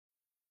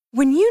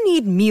When you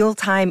need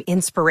mealtime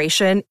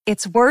inspiration,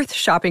 it's worth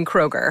shopping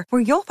Kroger,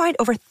 where you'll find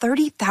over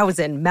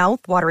 30,000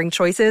 mouth-watering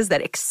choices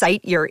that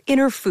excite your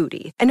inner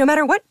foodie. And no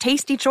matter what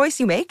tasty choice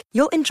you make,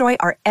 you'll enjoy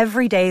our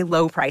everyday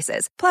low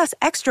prices, plus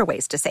extra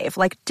ways to save,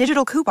 like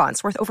digital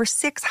coupons worth over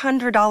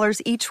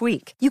 $600 each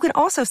week. You can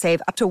also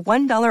save up to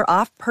 $1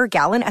 off per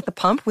gallon at the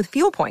pump with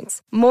fuel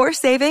points. More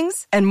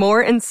savings and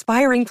more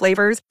inspiring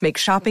flavors make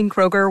shopping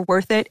Kroger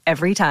worth it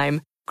every time.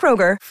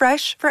 Kroger,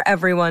 fresh for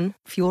everyone.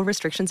 Fuel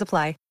restrictions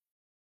apply.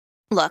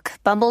 Look,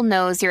 Bumble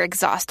knows you're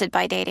exhausted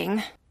by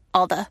dating.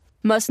 All the,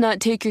 must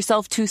not take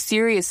yourself too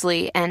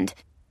seriously, and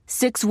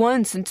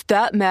 6'1" since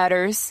that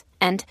matters,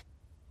 and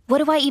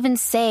what do I even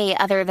say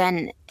other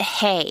than,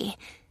 hey?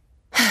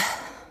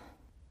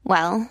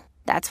 Well,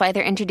 that's why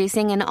they're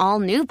introducing an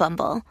all-new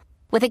Bumble,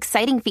 with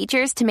exciting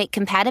features to make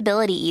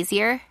compatibility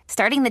easier,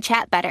 starting the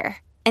chat better,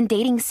 and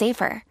dating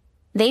safer.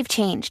 They've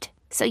changed,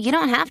 so you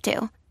don't have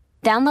to.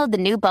 Download the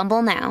new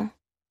Bumble now.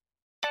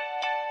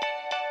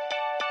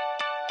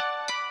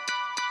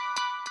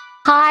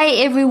 Hi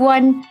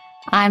everyone,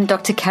 I'm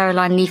Dr.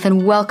 Caroline Leaf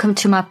and welcome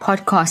to my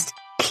podcast,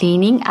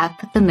 Cleaning Up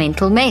the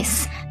Mental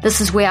Mess.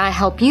 This is where I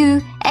help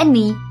you and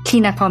me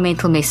clean up our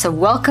mental mess. So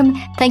welcome,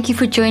 thank you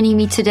for joining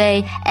me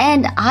today,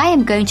 and I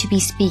am going to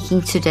be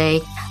speaking today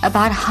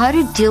about how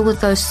to deal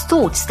with those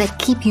thoughts that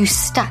keep you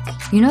stuck.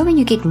 You know, when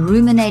you get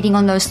ruminating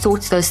on those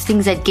thoughts, those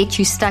things that get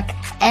you stuck,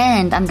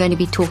 and I'm going to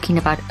be talking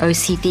about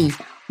OCD,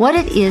 what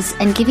it is,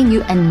 and giving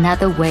you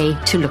another way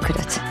to look at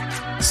it.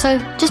 So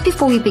just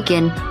before we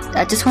begin,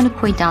 I just want to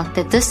point out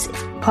that this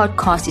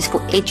podcast is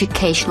for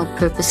educational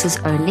purposes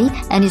only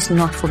and is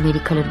not for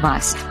medical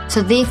advice.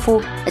 So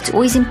therefore, it's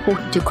always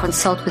important to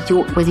consult with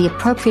the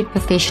appropriate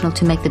professional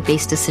to make the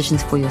best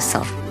decisions for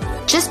yourself.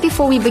 Just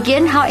before we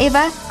begin,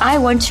 however, I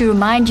want to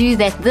remind you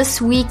that this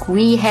week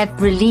we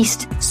have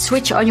released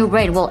Switch on Your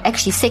Brain. Well,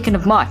 actually 2nd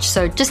of March,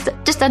 so just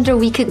under a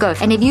week ago.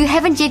 And if you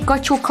haven't yet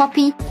got your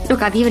copy,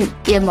 look, I've even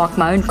earmarked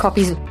my own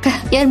copies,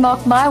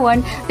 earmarked my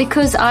one,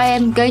 because I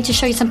am going to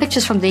show you some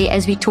pictures from there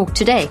as we talk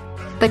today.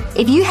 But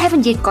if you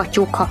haven't yet got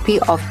your copy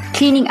of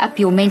Cleaning Up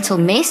Your Mental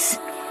Mess,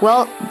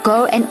 well,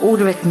 go and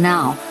order it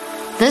now.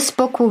 This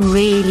book will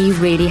really,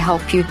 really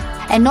help you.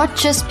 And not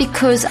just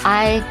because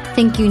I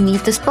think you need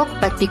this book,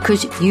 but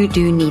because you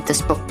do need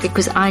this book,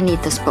 because I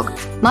need this book.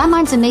 My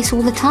mind's a mess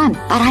all the time,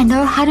 but I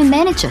know how to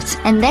manage it.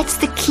 And that's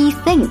the key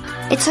thing.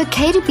 It's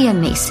okay to be a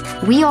mess.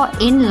 We are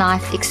in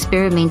life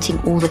experimenting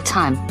all the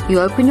time. You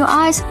open your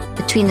eyes.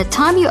 Between the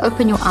time you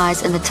open your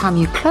eyes and the time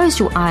you close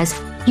your eyes,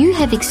 you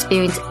have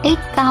experienced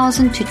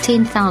 8,000 to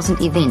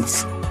 10,000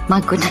 events. My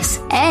goodness.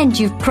 And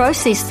you've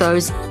processed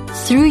those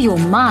through your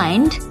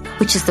mind,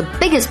 which is the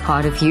biggest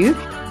part of you,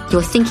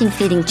 your thinking,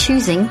 feeling,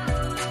 choosing,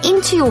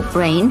 into your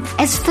brain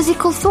as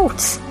physical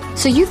thoughts.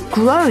 So you've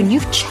grown,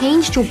 you've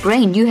changed your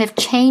brain, you have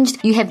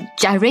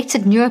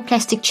directed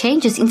neuroplastic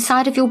changes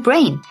inside of your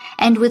brain.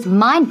 And with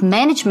mind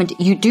management,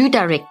 you do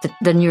direct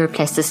the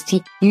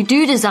neuroplasticity. You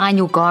do design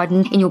your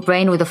garden in your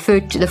brain or the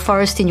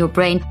forest in your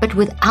brain. But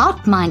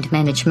without mind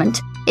management,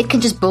 it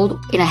can just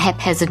build in a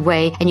haphazard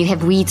way, and you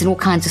have weeds and all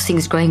kinds of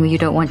things growing where you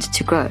don't want it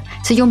to grow.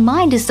 So your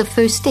mind is the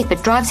first step.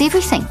 It drives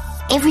everything.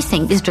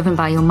 Everything is driven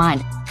by your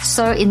mind.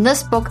 So in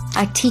this book,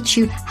 I teach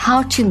you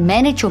how to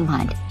manage your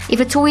mind. If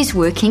it's always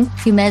working,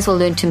 you may as well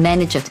learn to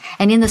manage it.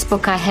 And in this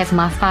book, I have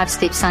my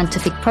 5-step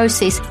scientific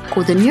process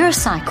called the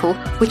neurocycle,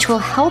 which will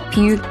help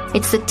you.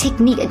 It's the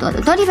technique,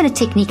 not even a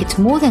technique, it's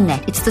more than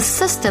that. It's the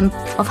system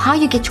of how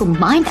you get your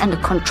mind under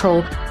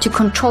control to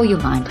control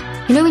your mind.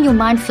 You know, when your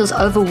mind feels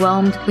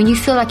overwhelmed, when you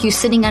feel like you're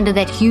sitting under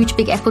that huge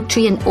big apple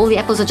tree and all the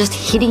apples are just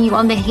hitting you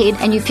on the head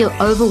and you feel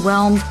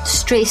overwhelmed,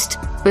 stressed,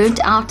 burnt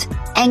out,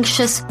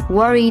 anxious,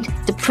 worried,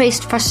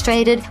 depressed,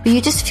 frustrated, where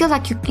you just feel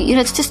like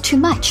it's just too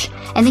much.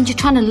 And then you're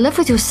trying to live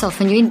with yourself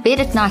and you're in bed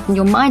at night and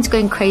your mind's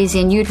going crazy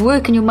and you're at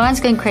work and your mind's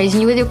going crazy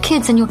and you're with your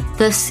kids and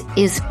this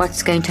is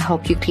what's going to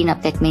help you clean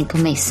up that mental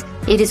mess.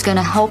 It is going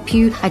to help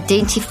you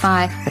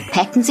identify the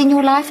patterns in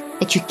your life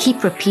that you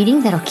keep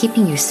repeating that are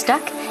keeping you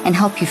stuck and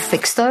help you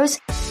fix those.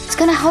 It's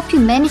going to help you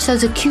manage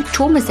those acute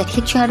traumas that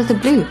hit you out of the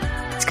blue.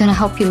 It's going to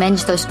help you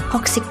manage those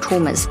toxic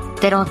traumas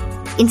that are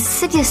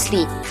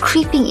insidiously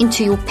creeping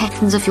into your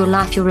patterns of your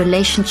life, your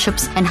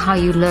relationships, and how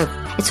you live.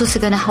 It's also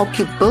going to help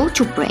you build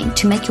your brain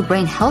to make your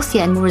brain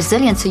healthier and more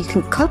resilient so you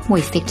can cope more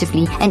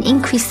effectively and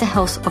increase the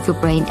health of your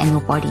brain and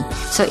your body.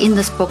 So in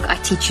this book, I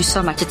teach you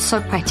so much. It's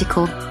so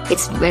practical.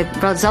 It's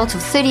a result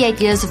of 38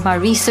 years of my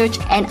research.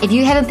 And if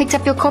you haven't picked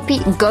up your copy,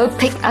 go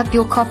pick up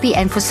your copy,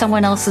 and for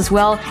someone else as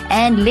well.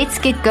 And let's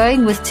get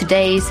going with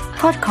today's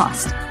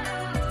podcast.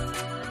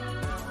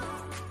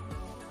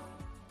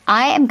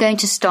 I am going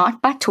to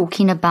start by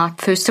talking about,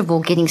 first of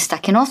all, getting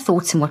stuck in our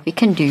thoughts and what we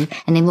can do,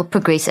 and then we'll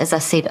progress, as I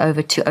said,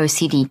 over to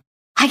OCD.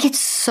 I get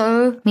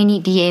so many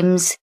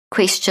DMs,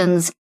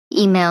 questions,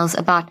 emails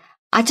about,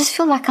 I just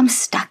feel like I'm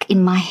stuck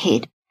in my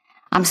head.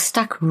 I'm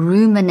stuck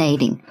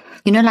ruminating.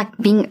 You know, like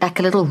being like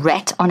a little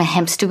rat on a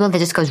hamster wheel that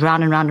just goes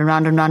round and round and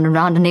round and round and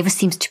round and never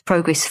seems to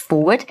progress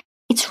forward.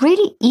 It's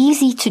really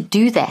easy to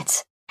do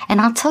that. And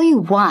I'll tell you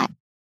why.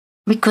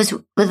 Because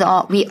with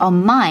our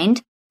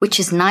mind, which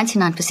is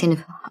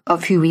 99%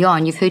 of who we are,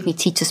 and you've heard me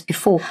teach this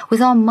before,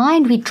 with our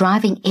mind, we're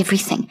driving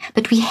everything.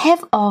 But we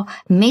have our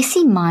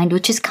messy mind,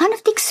 which is kind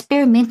of the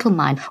experimental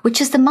mind, which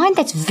is the mind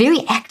that's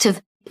very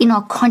active in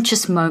our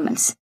conscious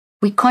moments.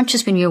 We're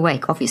conscious when we're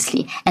awake,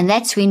 obviously, and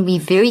that's when we're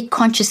very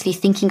consciously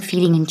thinking,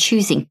 feeling, and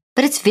choosing.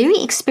 But it's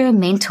very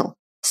experimental.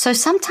 So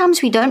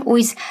sometimes we don't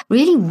always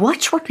really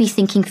watch what we're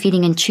thinking,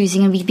 feeling, and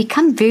choosing, and we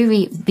become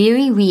very,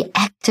 very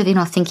reactive in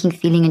our thinking,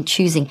 feeling, and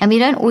choosing. And we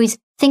don't always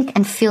think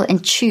and feel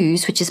and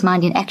choose, which is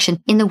mind in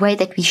action, in the way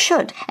that we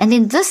should. And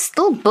then this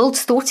still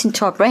builds thoughts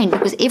into our brain,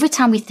 because every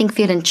time we think,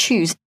 feel, and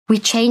choose, we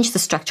change the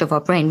structure of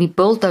our brain. We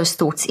build those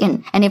thoughts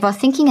in. And if our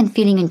thinking and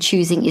feeling and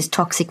choosing is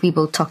toxic, we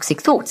build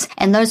toxic thoughts.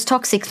 And those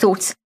toxic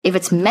thoughts, if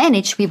it's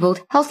managed, we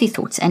build healthy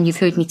thoughts. And you've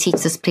heard me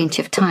teach this plenty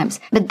of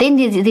times. But then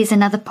there's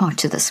another part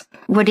to this.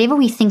 Whatever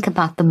we think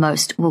about the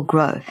most will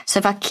grow. So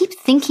if I keep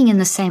thinking in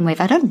the same way,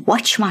 if I don't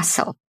watch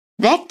myself,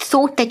 that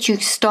thought that you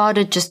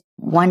started just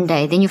one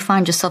day, then you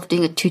find yourself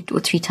doing it 2 or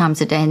 3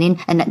 times a day, and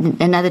then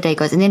another day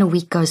goes, and then a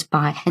week goes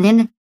by, and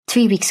then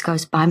 3 weeks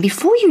goes by. And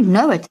before you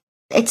know it,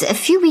 it's a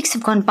few weeks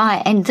have gone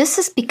by, and this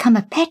has become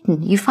a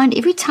pattern. You find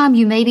every time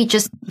you may be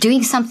just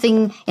doing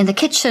something in the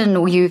kitchen,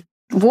 or you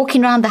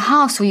walking around the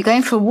house, or you're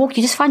going for a walk,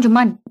 you just find your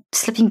mind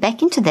slipping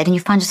back into that, and you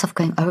find yourself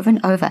going over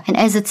and over. And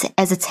as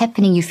it's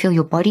happening, you feel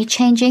your body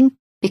changing,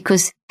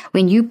 because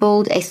when you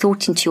build a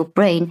thought into your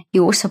brain,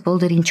 you also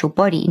build it into your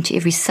body, into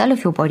every cell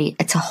of your body.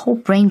 It's a whole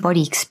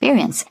brain-body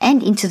experience,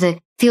 and into the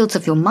fields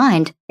of your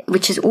mind,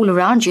 which is all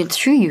around you and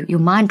through you. Your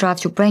mind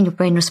drives your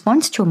brain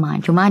responds to your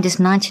mind. Your mind is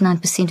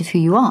 99% of who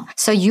you are.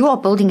 So you are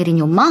building it in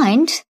your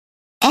mind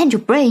and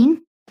your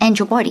brain and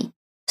your body.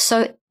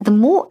 So the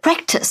more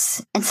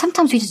practice, and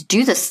sometimes we just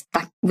do this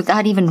like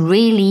without even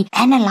really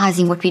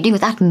analyzing what we do,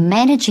 without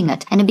managing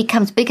it, and it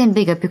becomes bigger and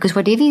bigger, because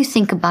whatever you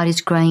think about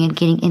is growing and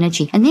getting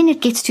energy. And then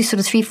it gets to sort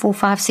of 3, 4,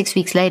 5, 6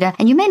 weeks later,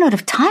 and you may not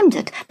have timed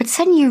it, but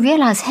suddenly you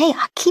realize, hey,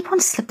 I keep on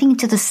slipping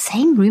into the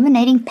same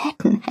ruminating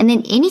pattern. And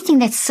then anything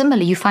that's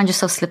similar, you find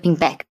yourself slipping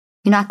back.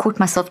 You know, I caught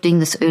myself doing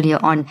this earlier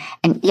on,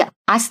 and yeah,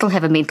 I still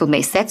have a mental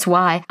mess. That's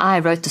why I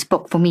wrote this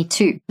book for me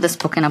too. This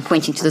book, and I'm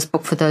pointing to this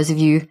book for those of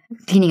you,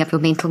 Cleaning Up Your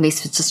Mental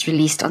Mess, was just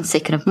released on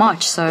 2nd of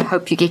March. So I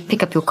hope you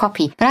pick up your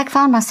copy. But I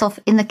found myself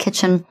in the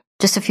kitchen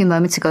just a few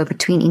moments ago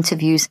between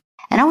interviews,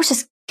 and I was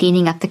just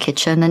cleaning up the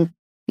kitchen and,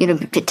 you know,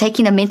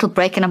 taking a mental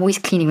break. And I'm always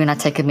cleaning when I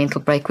take a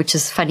mental break, which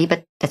is funny,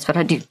 but that's what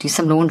I do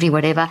some laundry,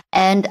 whatever.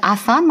 And I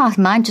found my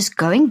mind just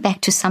going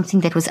back to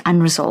something that was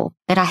unresolved,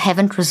 that I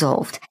haven't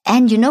resolved.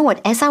 And you know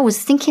what? As I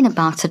was thinking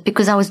about it,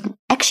 because I was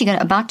actually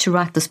about to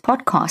write this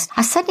podcast,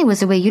 I suddenly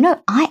was aware, you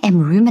know, I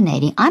am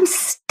ruminating. I'm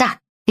stuck.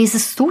 There's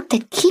this thought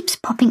that keeps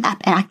popping up,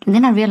 and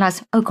then I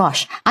realized, oh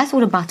gosh, I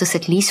thought about this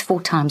at least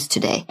 4 times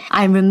today.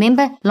 I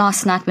remember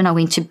last night when I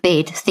went to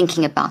bed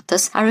thinking about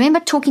this. I remember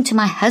talking to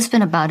my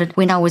husband about it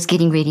when I was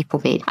getting ready for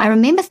bed. I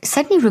remember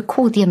suddenly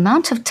recall the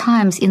amount of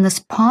times in this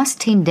past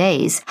 10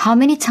 days, how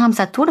many times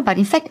I thought about it.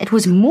 In fact, it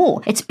was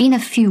more. It's been a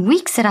few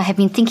weeks that I have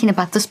been thinking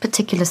about this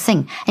particular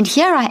thing. And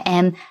here I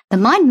am, the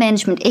mind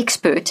management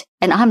expert,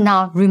 and I'm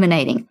now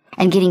ruminating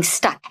and getting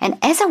stuck. And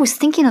as I was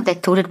thinking of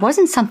that thought, it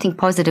wasn't something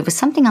positive. It was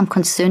something I'm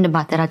concerned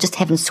about that I just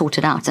haven't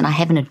sorted out and I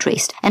haven't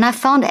addressed. And I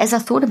found as I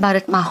thought about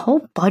it, my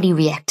whole body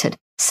reacted.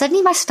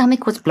 Suddenly my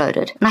stomach was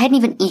bloated and I hadn't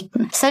even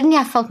eaten. Suddenly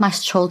I felt my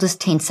shoulders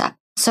tense up.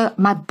 So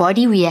my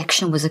body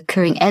reaction was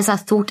occurring as I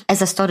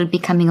started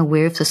becoming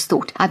aware of this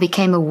thought. I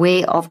became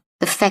aware of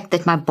the fact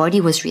that my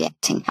body was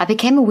reacting. I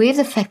became aware of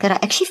the fact that I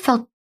actually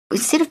felt,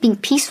 instead of being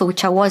peaceful,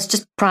 which I was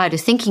just prior to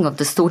thinking of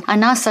this thought, I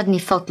now suddenly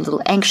felt a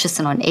little anxious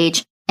and on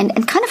edge.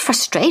 And kind of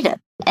frustrated,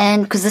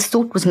 and because this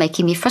thought was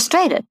making me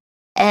frustrated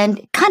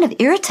and kind of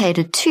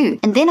irritated too.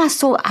 And then I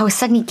saw I was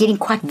suddenly getting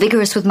quite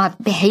vigorous with my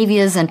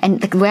behaviors and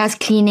the way I was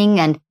cleaning,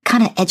 and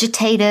kind of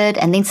agitated.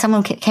 And then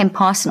someone came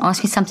past and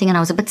asked me something, and I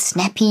was a bit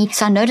snappy.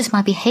 So I noticed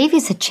my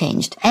behaviors had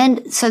changed.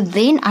 And so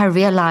then I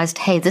realized,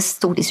 hey, this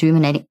thought is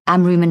ruminating.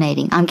 I'm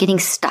ruminating. I'm getting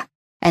stuck.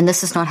 And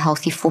this is not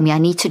healthy for me. I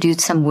need to do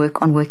some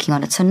work on working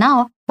on it. So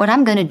now what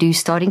I'm going to do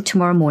starting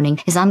tomorrow morning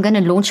is I'm going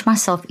to launch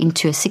myself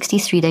into a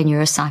 63-day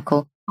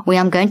neurocycle, where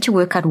I'm going to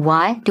work out,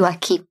 why do I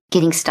keep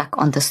getting stuck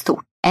on this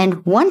thought?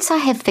 And once I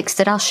have fixed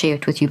it, I'll share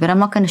it with you, but I'm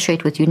not going to share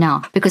it with you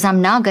now, because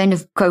I'm now going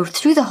to go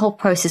through the whole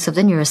process of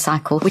the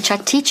neurocycle, which I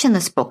teach in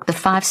this book, the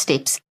 5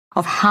 steps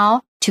of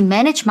how to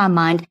manage my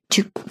mind,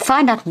 to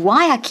find out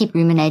why I keep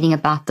ruminating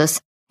about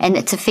this, and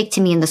it's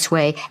affecting me in this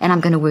way, and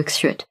I'm going to work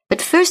through it.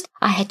 But first,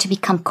 I had to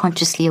become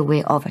consciously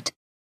aware of it,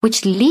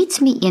 which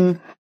leads me in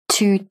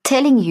to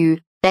telling you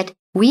that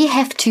we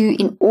have to,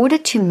 in order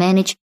to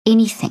manage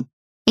anything,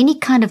 any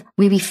kind of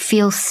where we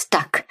feel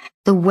stuck,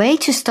 the way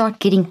to start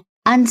getting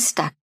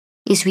unstuck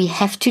is we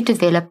have to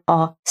develop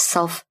our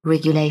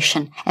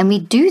self-regulation. And we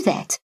do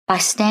that by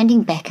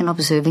standing back and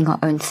observing our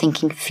own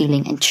thinking,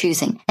 feeling, and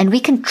choosing. And we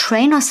can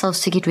train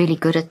ourselves to get really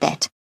good at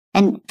that.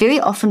 And very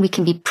often we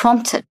can be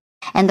prompted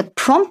And the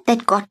prompt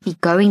that got me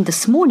going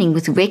this morning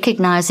with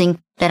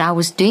recognizing that I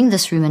was doing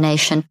this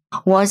rumination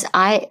was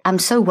I'm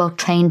so well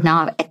trained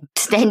now at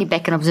standing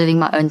back and observing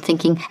my own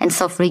thinking and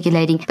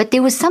self-regulating. But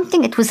there was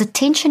something, it was a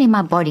tension in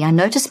my body. I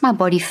noticed my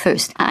body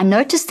first. I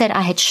noticed that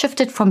I had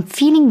shifted from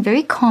feeling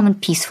very calm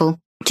and peaceful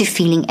to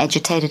feeling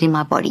agitated in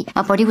my body.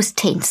 My body was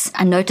tense.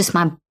 I noticed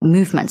my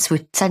movements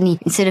were suddenly,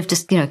 instead of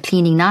just,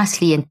 cleaning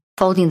nicely and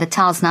folding the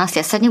towels nicely,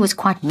 I suddenly was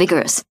quite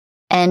vigorous.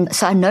 And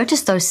so I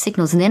noticed those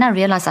signals, and then I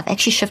realized I've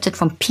actually shifted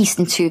from peace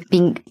into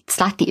being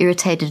slightly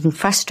irritated and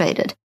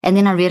frustrated. And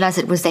then I realized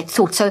it was that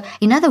thought. So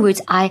in other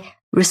words, I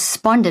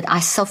responded, I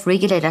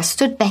self-regulated, I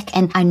stood back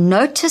and I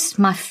noticed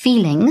my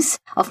feelings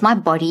of my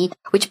body,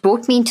 which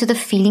brought me into the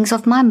feelings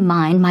of my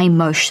mind, my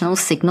emotional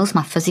signals,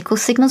 my physical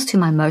signals to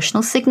my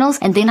emotional signals.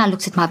 And then I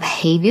looked at my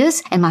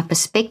behaviors and my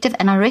perspective,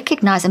 and I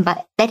recognized, and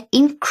by that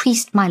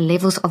increased my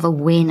levels of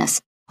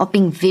awareness, of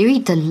being very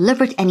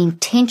deliberate and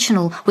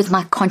intentional with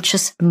my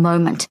conscious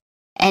moment.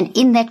 And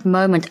in that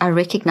moment, I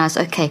recognized,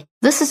 okay,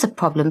 this is a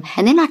problem.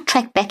 And then I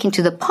tracked back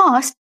into the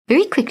past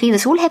very quickly.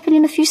 This all happened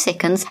in a few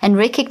seconds, and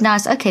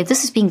recognized, okay,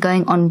 this has been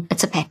going on.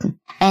 It's a pattern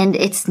and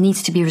it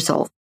needs to be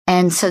resolved.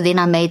 And so then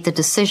I made the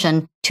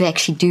decision to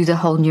actually do the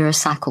whole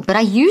neurocycle. But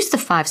I used the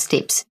 5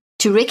 steps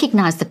to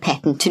recognize the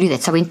pattern to do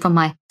that. So I went from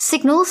my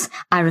signals,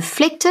 I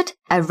reflected,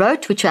 I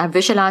wrote, which I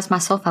visualized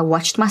myself, I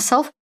watched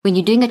myself. When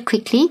you're doing it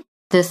quickly,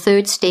 the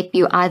 3rd step,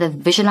 you either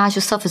visualize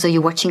yourself as though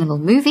you're watching a little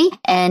movie.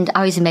 And I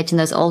always imagine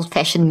those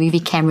old-fashioned movie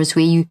cameras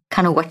where you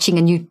kind of watching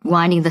and you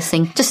winding the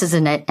thing, just as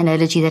an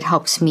analogy that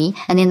helps me.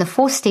 And then the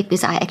 4th step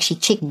is I actually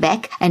checked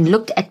back and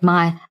looked at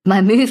my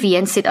movie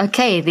and said,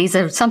 okay,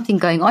 there's something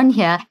going on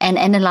here, and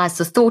analyzed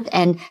the thought.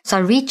 And so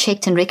I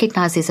rechecked and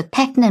recognized there's a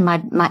pattern, and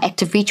my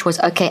active reach was,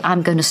 okay,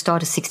 I'm going to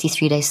start a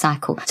 63-day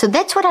cycle. So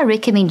that's what I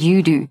recommend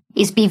you do,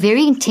 is be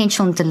very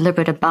intentional and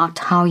deliberate about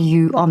how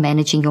you are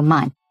managing your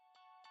mind.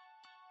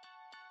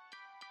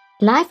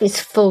 Life is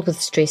filled with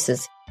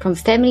stresses, from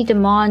family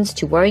demands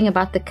to worrying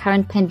about the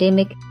current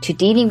pandemic to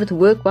dealing with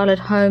work while at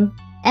home.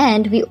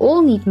 And we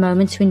all need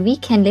moments when we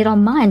can let our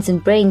minds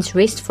and brains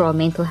rest for our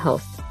mental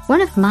health.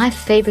 One of my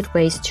favorite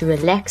ways to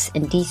relax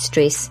and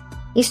de-stress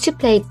is to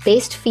play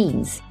Best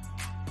Fiends.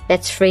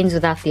 That's Friends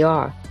without the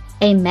R.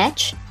 A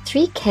match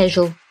 3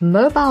 casual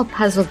mobile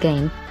puzzle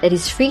game that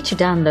is free to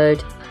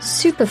download,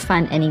 super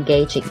fun and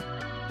engaging.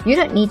 You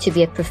don't need to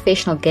be a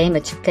professional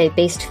gamer to play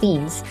Best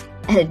Fiends,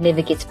 and it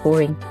never gets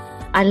boring.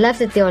 I love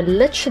that there are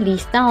literally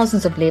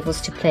thousands of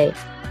levels to play,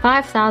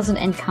 5,000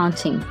 and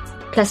counting,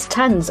 plus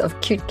tons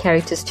of cute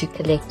characters to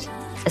collect.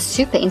 A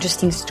super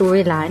interesting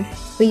storyline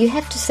where you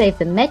have to save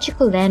the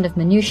magical land of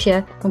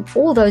Minutia from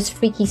all those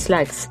freaky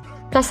slugs.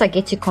 Plus I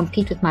get to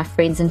compete with my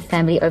friends and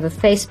family over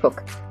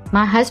Facebook.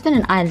 My husband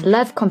and I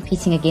love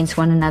competing against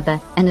one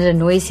another, and it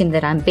annoys him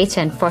that I'm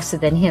better and faster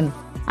than him.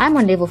 I'm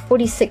on level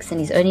 46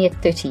 and he's only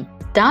at 30.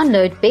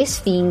 Download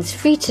Best Fiends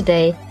free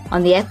today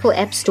on the Apple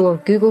App Store or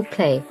Google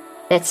Play.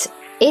 That's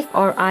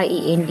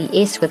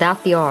Friends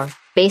without the R,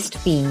 Best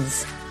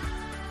Fiends.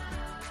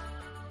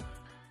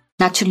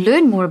 Now, to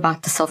learn more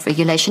about the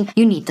self-regulation,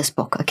 you need this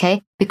book,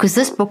 okay? Because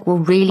this book will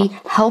really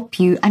help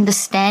you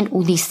understand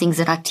all these things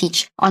that I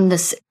teach on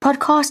this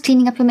podcast,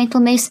 Cleaning Up Your Mental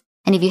Mess.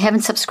 And if you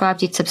haven't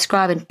subscribed yet,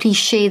 subscribe, and please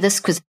share this,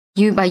 because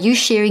by you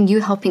sharing, you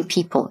helping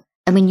people.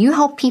 And when you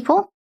help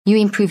people, you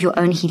improve your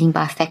own healing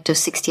by a factor of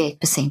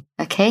 68%,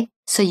 okay?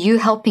 So you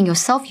helping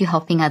yourself, you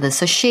helping others.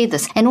 So share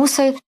this. And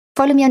also,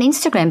 follow me on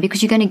Instagram,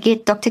 because you're going to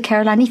get Dr.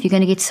 Caroline Leaf. You're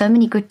going to get so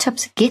many good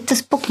tips. Get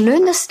this book.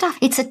 Learn this stuff.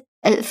 It's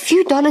a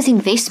few dollars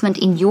investment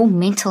in your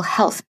mental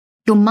health.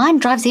 Your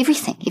mind drives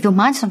everything. If your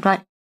mind's not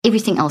right,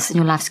 everything else in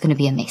your life is going to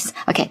be a mess.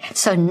 Okay,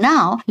 so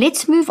now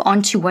let's move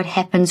on to what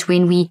happens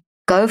when we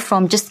go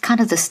from just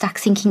kind of the stuck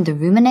thinking, the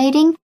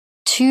ruminating,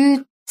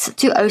 to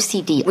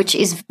OCD, which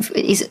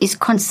is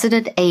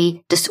considered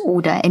a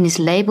disorder and is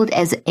labeled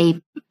as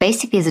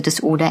basically as a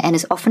disorder, and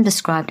is often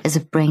described as a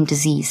brain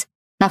disease.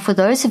 Now, for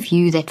those of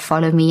you that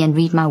follow me and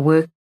read my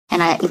work,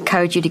 and I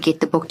encourage you to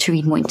get the book to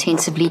read more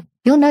intensively,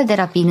 you'll know that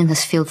I've been in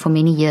this field for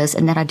many years,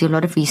 and that I do a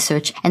lot of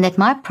research, and that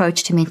my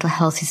approach to mental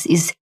health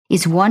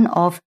is one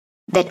of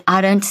that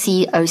I don't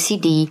see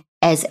OCD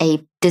as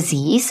a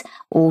disease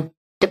or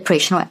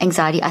depression or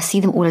anxiety. I see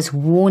them all as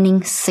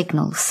warning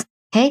signals,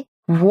 okay?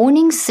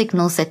 Warning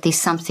signals that there's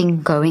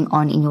something going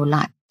on in your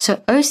life. So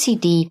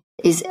OCD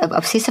is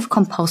obsessive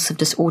compulsive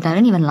disorder. I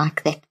don't even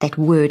like that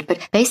word,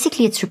 but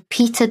basically it's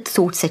repeated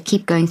thoughts that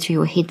keep going through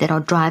your head that are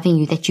driving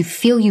you, that you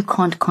feel you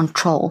can't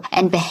control,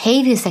 and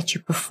behaviors that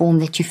you perform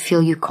that you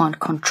feel you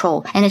can't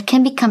control. And it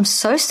can become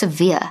so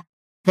severe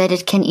that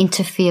it can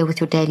interfere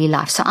with your daily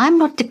life. So I'm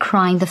not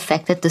decrying the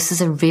fact that this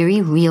is a very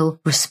real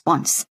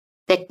response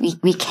that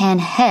we can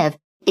have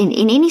in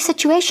any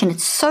situation.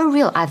 It's so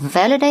real. I've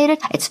validated.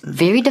 It's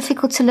very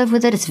difficult to live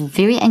with it. It's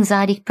very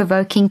anxiety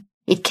provoking.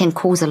 It can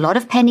cause a lot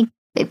of panic.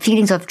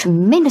 feelings of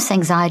tremendous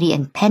anxiety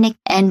and panic.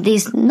 And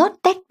there's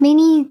not that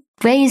many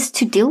ways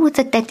to deal with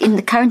it that in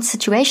the current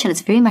situation. It's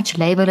very much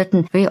labor-it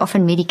and very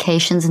often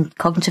medications and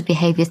cognitive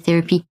behavior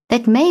therapy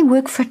that may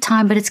work for a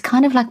time, but it's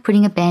kind of like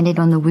putting a band-aid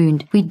on the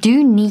wound. We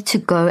do need to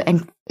go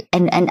and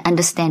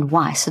understand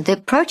why. So the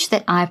approach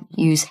that I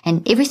use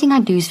and everything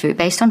I do is very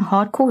based on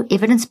hardcore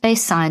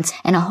evidence-based science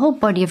and a whole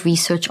body of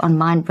research on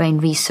mind-brain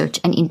research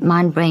and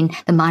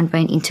the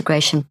mind-brain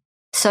integration.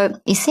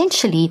 So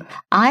essentially,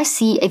 I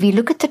see, if you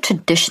look at the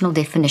traditional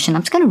definition,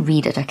 I'm just going to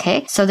read it,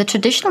 okay? So the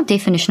traditional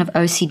definition of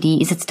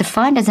OCD is it's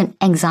defined as an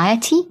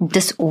anxiety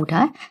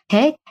disorder,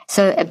 okay?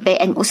 So,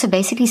 and also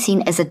basically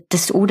seen as a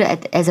disorder,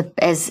 as a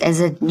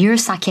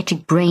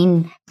neuropsychiatric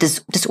brain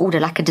disorder,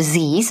 like a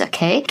disease,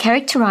 okay?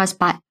 Characterized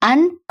by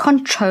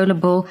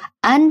uncontrollable,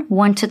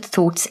 unwanted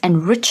thoughts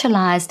and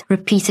ritualized,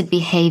 repeated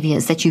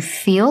behaviors that you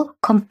feel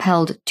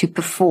compelled to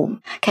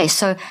perform. Okay,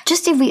 so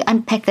just if we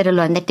unpack that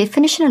alone, that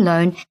definition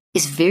alone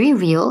is very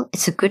real.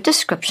 It's a good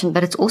description,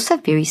 but it's also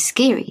very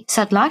scary.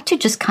 So I'd like to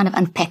just kind of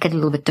unpack it a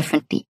little bit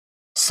differently.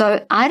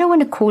 So I don't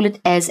want to call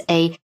it as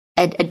a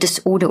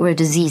disorder or a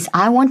disease.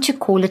 I want to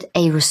call it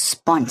a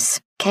response.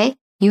 Okay.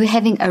 You're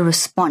having a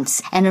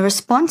response, and a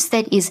response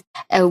that is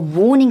a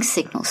warning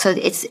signal. So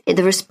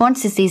the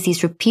response is there's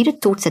these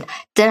repeated thoughts that,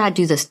 did I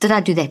do this? Did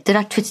I do that? Did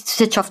I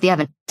switch off the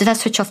oven? Did I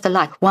switch off the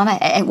light? Why am I?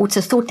 And it's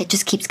a thought that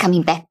just keeps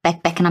coming back.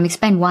 And I'm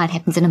explaining why it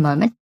happens in a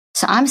moment.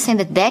 So I'm saying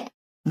that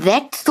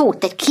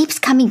thought that keeps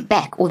coming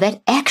back, or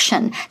that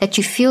action that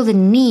you feel the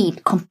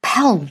need,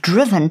 compelled,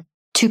 driven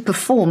to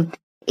perform,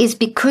 is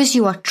because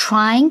you are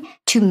trying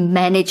to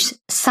manage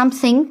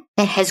something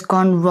that has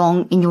gone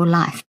wrong in your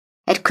life.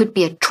 It could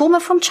be a trauma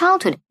from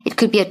childhood. It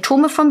could be a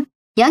trauma from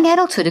young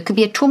adulthood. It could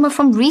be a trauma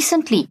from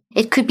recently.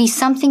 It could be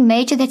something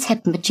major that's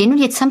happened, but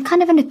generally it's some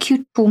kind of an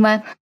acute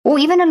trauma or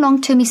even a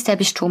long-term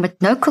established trauma.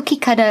 No cookie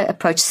cutter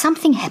approach.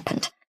 Something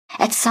happened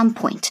at some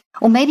point,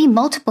 or maybe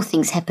multiple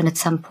things happen at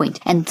some point.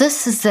 And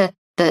this is the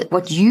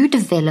what you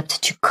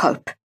developed to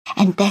cope.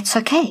 And that's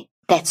okay.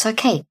 That's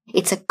okay.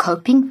 It's a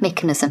coping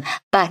mechanism,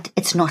 but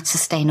it's not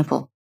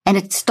sustainable. And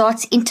it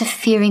starts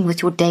interfering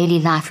with your daily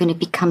life when it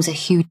becomes a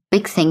huge,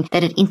 big thing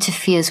that it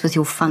interferes with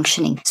your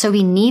functioning. So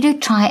we need to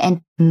try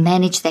and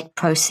manage that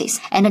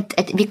process. And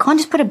we can't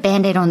just put a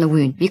Band-Aid on the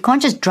wound. You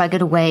can't just drug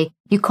it away.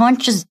 You can't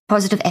just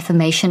positive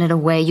affirmation it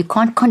away. You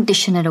can't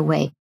condition it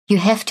away. You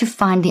have to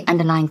find the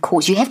underlying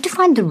cause. You have to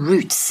find the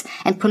roots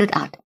and pull it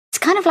out. It's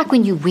kind of like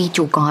when you weed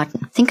your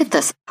garden. Think of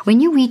this.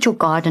 When you weed your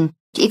garden,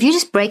 if you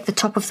just break the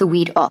top of the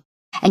weed off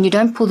and you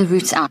don't pull the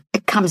roots out,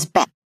 it comes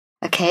back.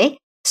 Okay?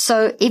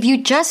 So if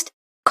you just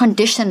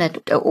condition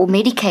it or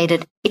medicate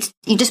it,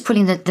 you're just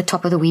pulling the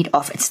top of the weed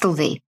off. It's still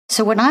there.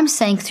 So what I'm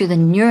saying through the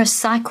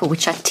neurocycle,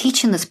 which I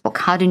teach in this book,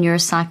 How to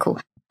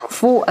Neurocycle,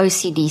 for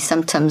OCD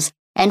symptoms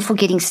and for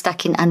getting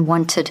stuck in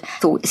unwanted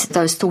thoughts,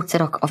 those thoughts that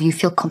are of you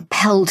feel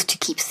compelled to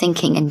keep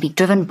thinking and be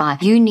driven by,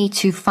 you need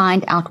to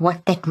find out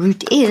what that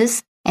root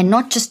is and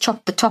not just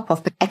chop the top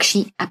off, but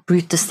actually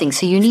uproot this thing.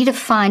 So you need to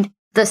find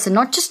this and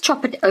not just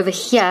chop it over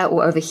here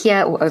or over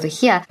here or over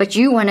here, but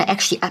you want to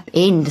actually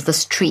upend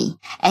this tree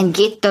and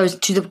get those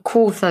to the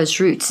core of those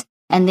roots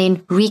and then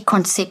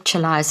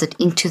reconceptualize it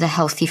into the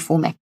healthy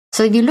format.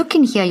 So if you look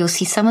in here, you'll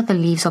see some of the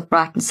leaves are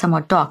bright and some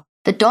are dark.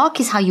 The dark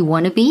is how you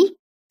want to be,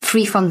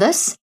 free from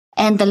this,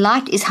 and the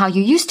light is how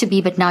you used to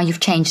be, but now you've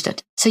changed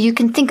it. So you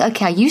can think,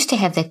 okay, I used to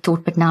have that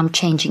thought, but now I'm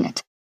changing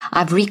it.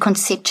 I've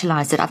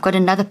reconceptualized it. I've got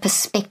another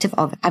perspective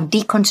of it. I've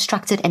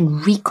deconstructed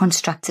and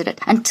reconstructed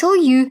it. Until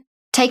you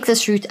take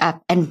this route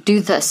up and do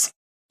this,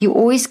 you're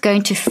always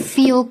going to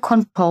feel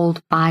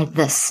controlled by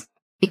this,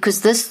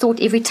 because this thought,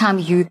 every time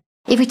you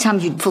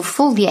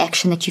fulfill the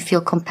action that you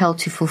feel compelled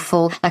to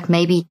fulfill, like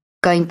maybe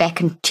going back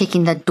and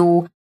checking the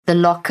door, the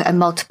lock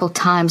multiple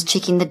times,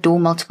 checking the door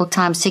multiple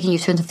times, checking you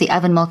turned off the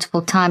oven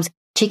multiple times,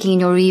 checking in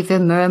your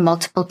rearview mirror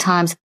multiple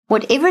times,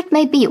 whatever it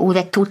may be, or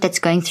that thought that's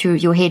going through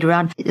your head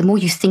around, the more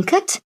you think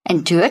it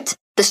and do it,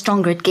 the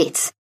stronger it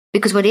gets.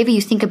 Because whatever you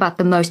think about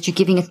the most, you're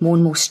giving it more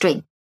and more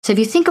strength. So if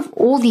you think of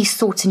all these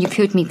thoughts, and you've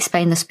heard me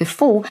explain this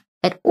before,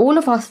 that all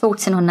of our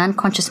thoughts in our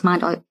unconscious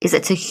mind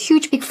it's a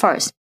huge big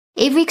forest.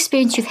 Every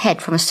experience you've had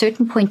from a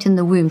certain point in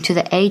the womb to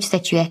the age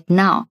that you're at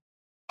now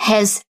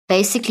has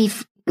basically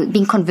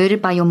been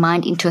converted by your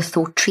mind into a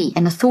thought tree.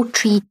 And a thought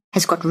tree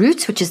has got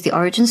roots, which is the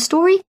origin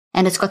story,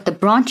 and it's got the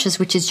branches,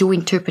 which is your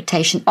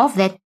interpretation of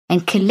that.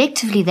 And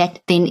collectively,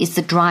 that then is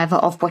the driver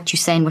of what you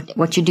say and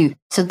what you do.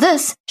 So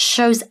this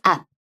shows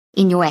up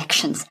in your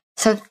actions.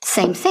 So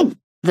same thing.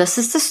 This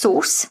is the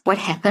source, what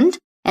happened,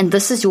 and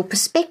this is your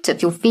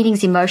perspective, your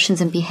feelings,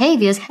 emotions, and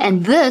behaviors,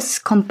 and this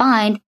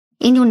combined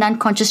in your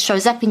unconscious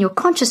shows up in your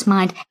conscious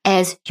mind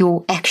as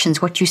your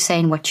actions, what you say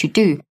and what you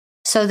do.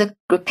 So the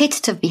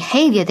repetitive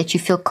behavior that you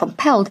feel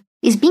compelled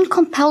is being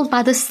compelled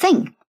by this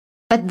thing.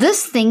 But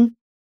this thing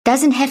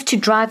doesn't have to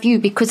drive you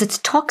because it's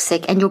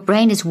toxic and your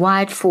brain is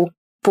wired for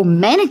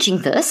managing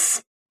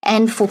this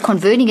and for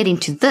converting it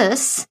into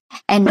this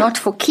and not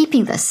for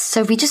keeping this.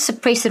 So if we just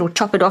suppress it or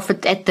chop it off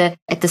at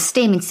the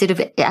stem instead of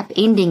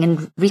upending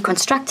and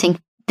reconstructing,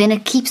 then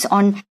it keeps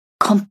on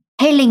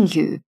compelling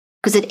you,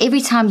 because at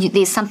every time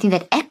there's something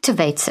that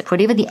activates it,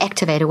 whatever the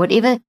activator,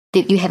 whatever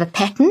that you have a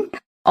pattern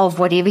of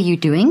whatever you're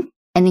doing,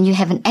 and then you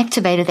have an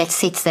activator that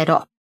sets that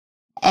off.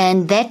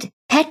 And that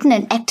pattern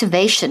and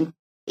activation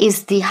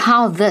is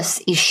how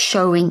this is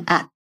showing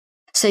up.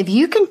 So if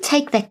you can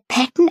take that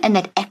pattern and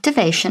that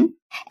activation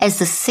as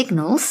the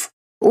signals,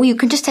 or you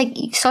can just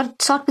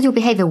start with your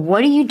behavior.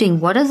 What are you doing?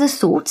 What are the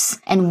thoughts?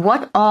 And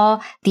what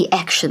are the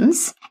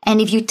actions?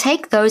 And if you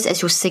take those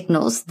as your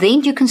signals,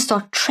 then you can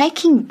start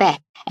tracking back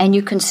and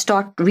you can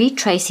start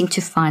retracing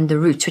to find the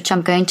roots, which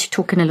I'm going to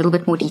talk in a little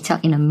bit more detail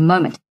in a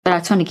moment. But I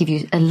just want to give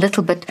you a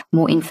little bit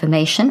more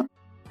information.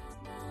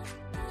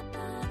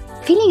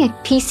 Feeling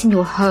at peace in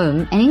your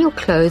home and in your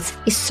clothes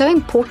is so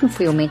important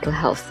for your mental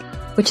health,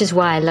 which is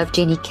why I love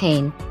Jenni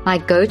Kayne, my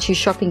go-to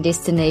shopping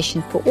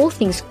destination for all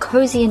things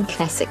cozy and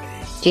classic.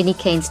 Jenni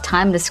Kayne's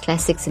timeless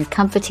classics and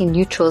comforting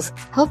neutrals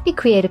help me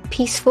create a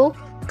peaceful,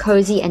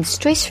 cozy and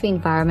stress-free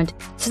environment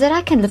so that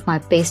I can live my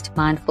best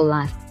mindful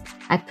life.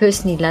 I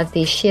personally love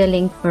their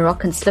shearling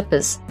Moroccan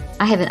slippers.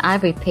 I have an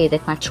ivory pair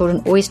that my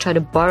children always try to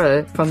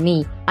borrow from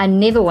me. I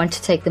never want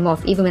to take them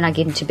off even when I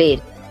get into bed.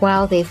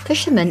 While their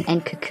fisherman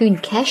and cocoon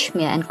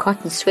cashmere and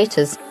cotton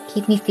sweaters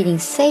keep me feeling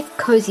safe,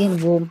 cozy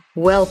and warm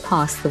well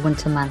past the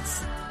winter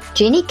months.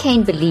 Jenni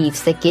Kayne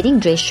believes that getting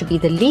dressed should be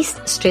the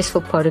least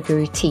stressful part of your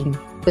routine.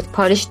 With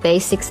polished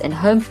basics and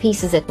home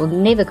pieces that will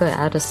never go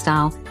out of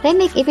style, they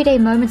make everyday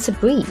moments a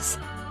breeze.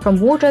 From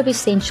wardrobe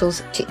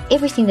essentials to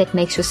everything that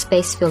makes your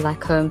space feel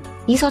like home,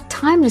 these are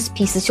timeless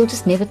pieces you'll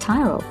just never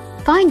tire of.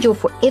 Find your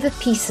forever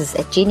pieces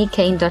at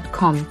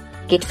jennikayne.com.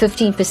 Get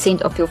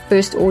 15% off your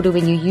first order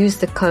when you use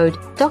the code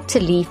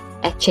Dr. Leaf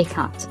at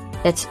checkout.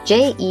 That's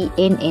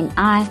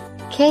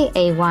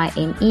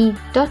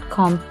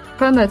JENNIKAYNE.com,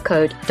 promo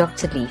code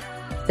Dr. Leaf.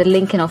 The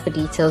link and offer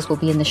details will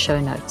be in the show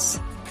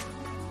notes.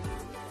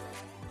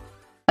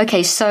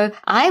 Okay, so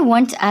I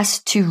want us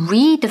to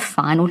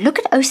redefine or look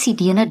at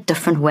OCD in a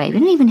different way. We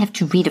don't even have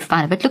to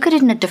redefine it, but look at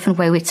it in a different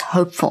way where it's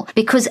hopeful.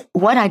 Because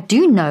what I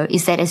do know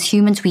is that as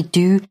humans, we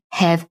do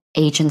have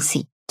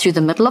agency. Through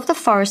the middle of the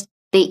forest,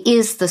 there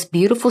is this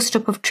beautiful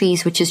strip of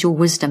trees, which is your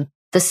wisdom.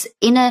 This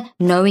inner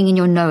knowing in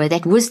your knower,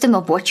 that wisdom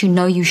of what you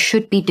know you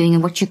should be doing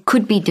and what you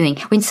could be doing.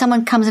 When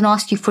someone comes and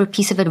asks you for a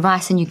piece of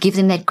advice and you give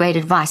them that great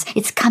advice,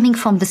 it's coming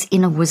from this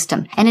inner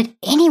wisdom. And at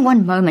any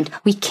one moment,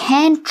 we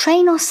can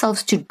train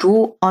ourselves to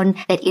draw on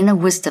that inner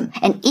wisdom.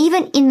 And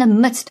even in the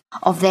midst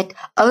of that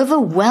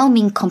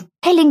overwhelming,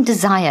 compelling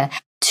desire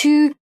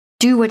to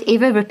do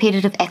whatever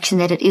repetitive action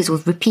that it is, or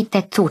repeat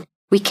that thought,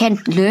 we can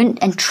learn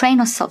and train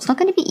ourselves. It's not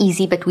going to be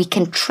easy, but we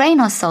can train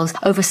ourselves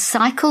over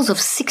cycles of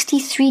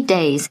 63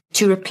 days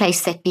to replace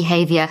that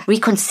behavior,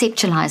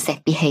 reconceptualize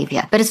that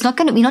behavior. But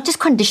we're not just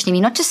conditioning.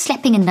 We're not just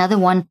slapping another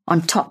one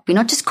on top. We're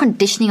not just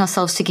conditioning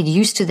ourselves to get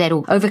used to that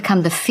or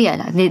overcome the fear.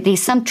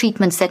 There's some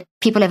treatments that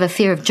people have a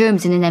fear of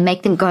germs and then they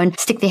make them go and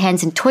stick their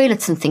hands in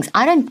toilets and things.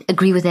 I don't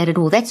agree with that at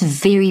all. That's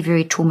very,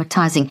 very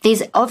traumatizing.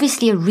 There's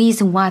obviously a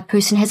reason why a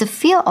person has a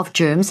fear of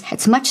germs.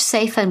 It's much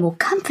safer and more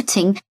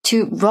comforting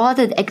to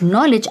rather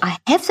acknowledge I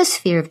have this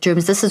fear of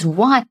germs. This is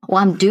why, or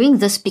I'm doing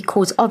this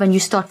because of, and you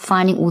start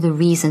finding all the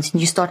reasons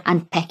and you start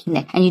unpacking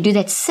that. And you do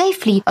that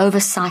safely over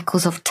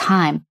cycles of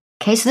time.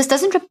 Okay, so this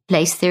doesn't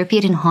replace therapy.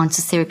 It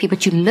enhances therapy,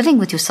 but you're living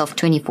with yourself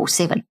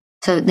 24/7.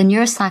 So the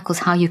neurocycle is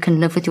how you can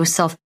live with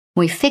yourself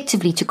more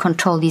effectively to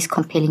control these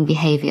compelling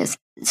behaviors.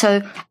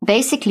 So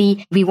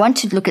basically, we want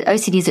to look at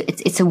OCD as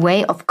it's a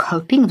way of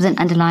coping with an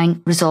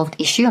underlying resolved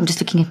issue. I'm just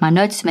looking at my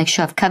notes to make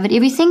sure I've covered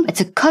everything. It's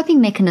a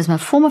coping mechanism, a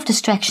form of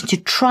distraction to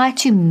try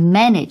to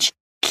manage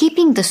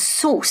keeping the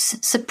source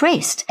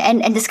suppressed.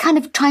 And this kind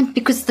of trying,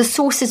 because the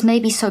source is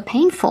maybe so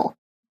painful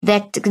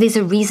that there's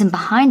a reason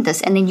behind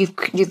this. And then you've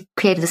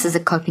created this as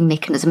a coping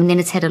mechanism. And then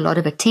it's had a lot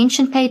of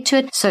attention paid to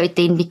it. So it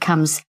then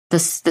becomes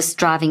this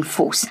driving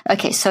force.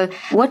 Okay, so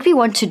what we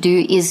want to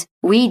do is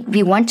we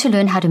want to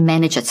learn how to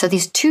manage it. So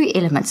there's two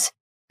elements.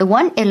 The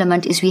one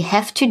element is we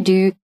have to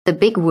do the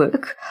big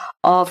work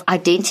of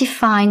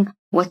identifying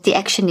what the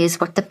action is,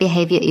 what the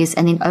behavior is,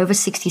 and then over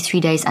 63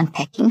 days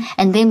unpacking.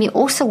 And then we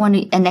also want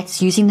to, and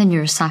that's using the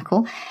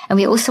neurocycle, and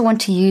we also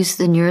want to use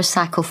the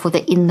neurocycle for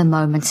the in the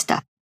moment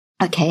stuff.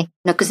 Okay,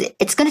 no, because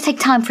it's going to take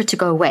time for it to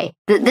go away.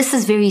 This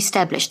is very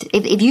established.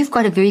 If you've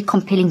got a very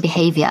compelling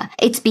behavior,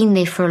 it's been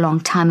there for a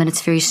long time and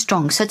it's very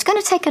strong. So it's going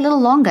to take a little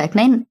longer. It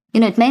may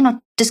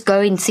not just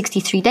go in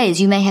 63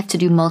 days. You may have to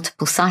do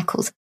multiple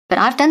cycles. But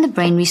I've done the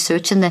brain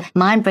research and the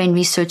mind-brain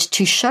research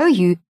to show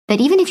you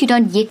that even if you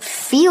don't yet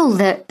feel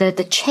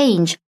the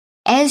change,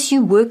 as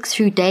you work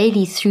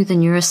daily through the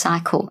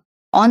neurocycle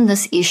on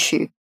this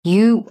issue,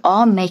 you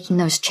are making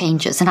those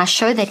changes. And I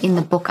show that in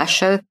the book. I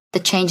show the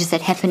changes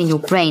that happen in your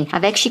brain.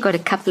 I've actually got a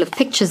couple of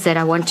pictures that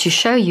I want to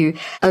show you.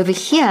 Over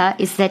here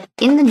is that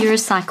in the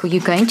neurocycle,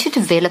 you're going to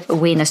develop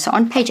awareness. So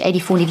on page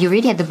 84, and if you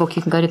already have the book,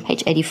 you can go to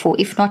page 84.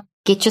 If not,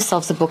 get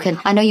yourselves a book. And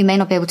I know you may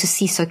not be able to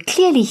see so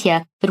clearly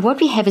here, but what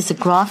we have is a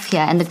graph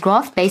here. And the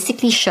graph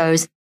basically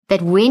shows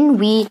that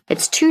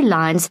it's two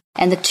lines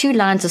and the two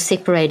lines are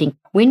separating.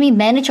 When we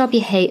manage our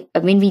behavior,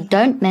 when we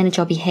don't manage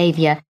our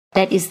behavior,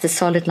 that is the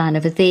solid line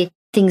over there.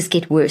 Things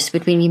get worse.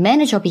 But when we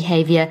manage our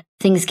behavior,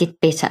 things get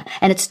better.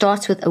 And it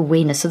starts with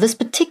awareness. So this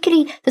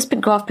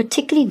graph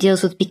particularly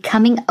deals with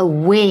becoming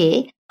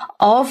aware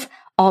of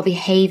our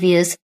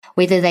behaviors,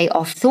 whether they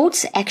are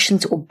thoughts,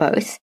 actions, or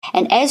both.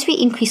 And as we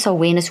increase our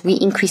awareness, we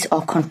increase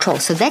our control.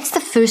 So that's the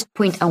first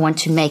point I want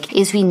to make,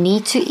 is we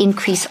need to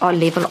increase our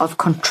level of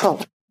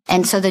control.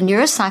 And so the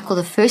neurocycle,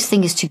 the first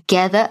thing is to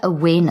gather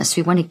awareness.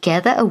 We want to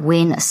gather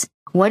awareness.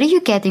 What are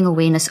you gathering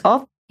awareness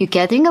of? You're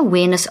gathering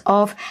awareness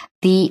of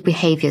the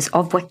behaviors,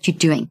 of what you're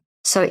doing.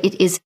 So it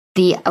is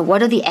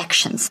what are the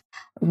actions?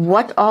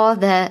 What are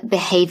the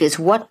behaviors?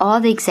 What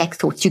are the exact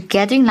thoughts? You're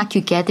gathering like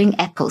you're gathering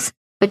apples.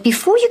 But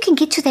before you can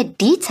get to that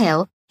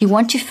detail, you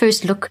want to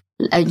first look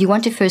at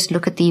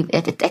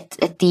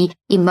the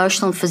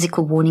emotional and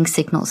physical warning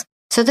signals.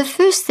 So the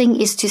first thing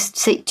is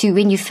to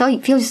when you feel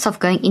yourself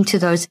going into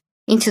those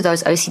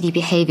OCD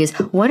behaviors,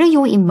 what are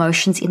your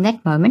emotions in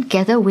that moment?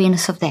 Gather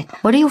awareness of that.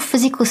 What are your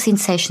physical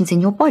sensations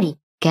in your body?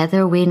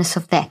 Gather awareness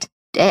of that.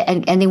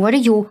 And then what are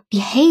your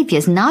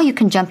behaviors? Now you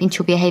can jump into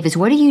your behaviors.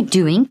 What are you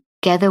doing?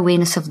 Gather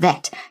awareness of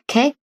that.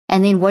 Okay.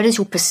 And then what is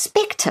your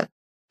perspective?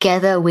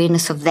 Gather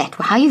awareness of that.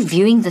 How are you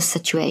viewing the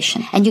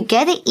situation? And you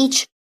gather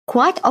each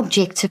quite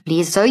objectively,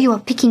 as though you are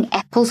picking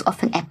apples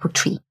off an apple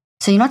tree.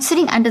 So you're not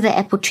sitting under the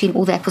apple tree and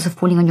all the apples are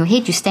falling on your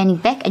head. You're standing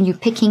back and you're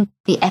picking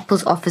the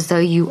apples off as though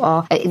you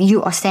are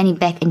standing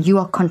back and you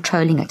are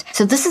controlling it.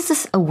 So this is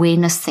this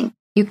awareness thing.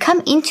 You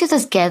come into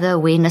this gather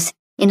awareness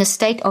in a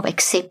state of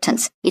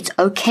acceptance. It's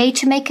okay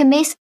to make a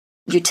mess.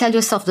 You tell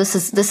yourself this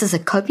is a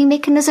coping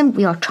mechanism.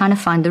 We are trying to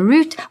find the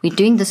root. We're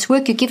doing this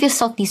work. You give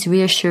yourself these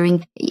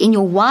reassuring, in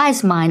your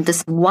wise mind,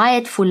 this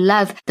wired for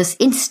love, this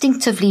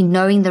instinctively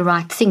knowing the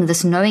right thing,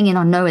 this knowing in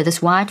our knower,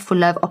 this wired for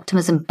love,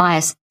 optimism,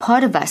 bias.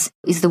 Part of us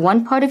is the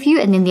one part of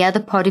you, and then the other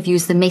part of you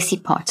is the messy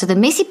part. So the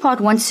messy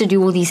part wants to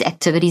do all these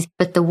activities,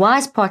 but the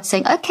wise part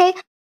saying, okay,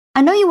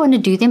 I know you want to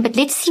do them, but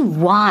let's see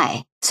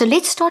why. So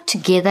let's start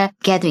together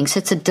gathering. So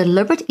it's a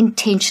deliberate,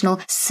 intentional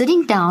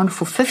sitting down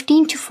for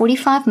 15 to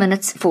 45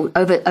 minutes for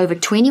over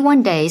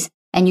 21 days.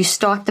 And you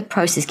start the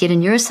process. Get a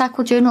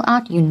neurocycle journal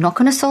out. You're not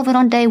going to solve it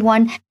on day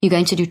one. You're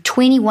going to do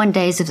 21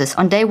 days of this.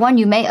 On day one,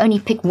 you may only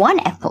pick one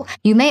apple.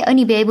 You may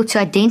only be able to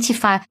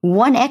identify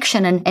one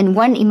action and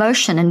one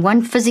emotion and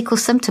one physical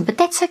symptom, but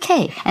that's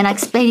okay. And I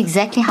explain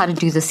exactly how to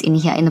do this in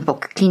here in the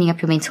book, Cleaning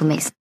Up Your Mental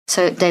Mess.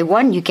 So day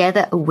one, you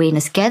gather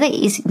awareness. Gather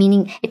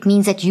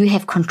means that you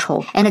have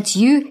control. And it's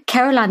you,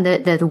 Caroline,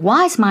 the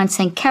wise mind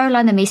saying,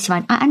 Caroline, the messy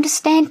mind. I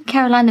understand,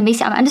 Caroline, the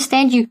messy. I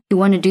understand you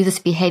want to do this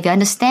behavior. I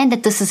understand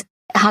that this is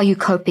how you're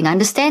coping. I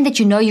understand that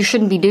you know you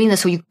shouldn't be doing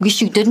this, or you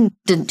wish you didn't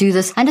do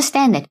this. I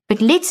understand that.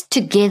 But let's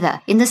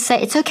together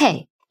it's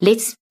okay.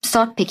 Let's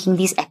start picking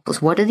these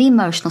apples. What are the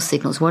emotional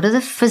signals? What are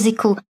the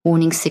physical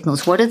warning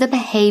signals? What are the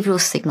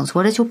behavioral signals?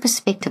 What is your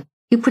perspective?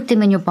 You put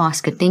them in your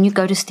basket. Then you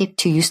go to step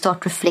 2. You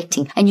start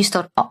reflecting and you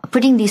start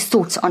putting these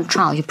thoughts on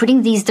trial. You're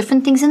putting these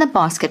different things in the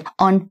basket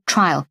on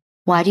trial.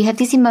 Why do you have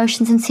these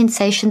emotions and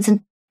sensations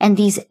and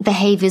these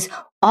behaviors?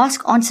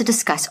 Ask, answer,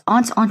 discuss.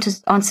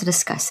 Answer,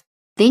 discuss.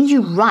 Then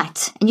you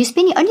write, and you're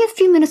spending only a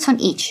few minutes on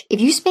each. If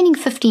you're spending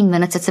 15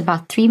 minutes, it's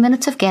about 3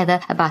 minutes of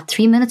gather, about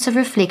 3 minutes of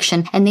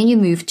reflection, and then you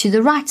move to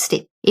the right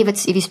step.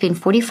 If you spend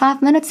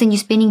 45 minutes, then you're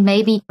spending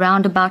maybe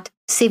around about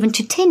 7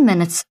 to 10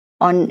 minutes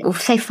on, or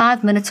say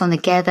 5 minutes on the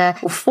gather,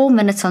 or 4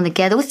 minutes on the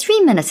gather, or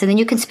 3 minutes, and then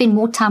you can spend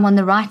more time on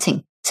the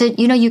writing. So,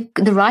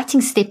 the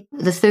writing step,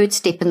 the third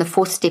step, and the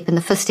fourth step, and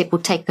the fifth step will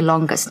take the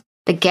longest.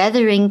 The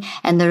gathering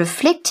and the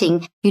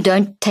reflecting, you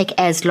don't take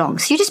as long.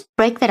 So you just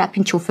break that up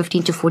into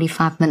 15 to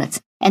 45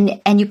 minutes.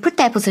 And you put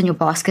the apples in your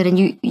basket,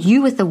 and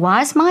you with the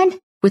wise mind,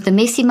 with the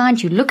messy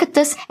mind, you look at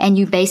this and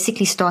you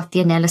basically start the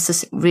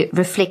analysis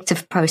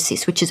reflective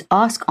process, which is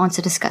ask,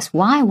 answer, discuss.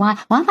 Why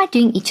am I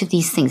doing each of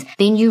these things?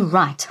 Then you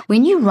write.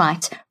 When you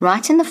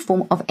write in the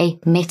form of a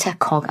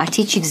metacog. I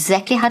teach you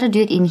exactly how to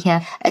do it in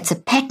here. It's a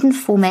pattern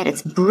format.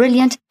 It's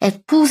brilliant.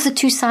 It pulls the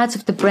two sides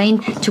of the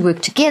brain to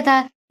work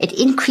together. It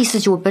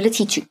increases your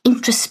ability to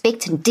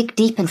introspect and dig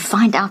deep and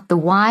find out the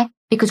why.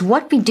 Because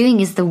what we're doing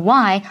is the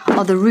why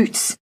are the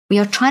roots. We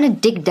are trying to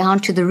dig down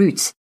to the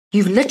roots.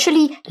 You've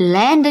literally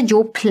landed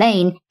your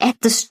plane at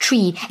this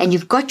tree and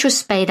you've got your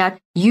spade out,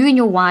 you and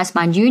your wise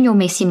mind, you and your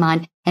messy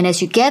mind. And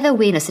as you gather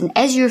awareness and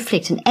as you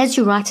reflect and as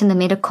you write in the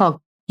metacog,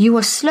 you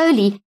are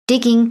slowly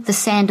digging the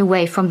sand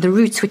away from the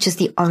roots, which is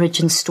the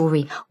origin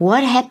story.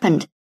 What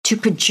happened to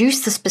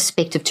produce this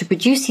perspective, to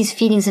produce these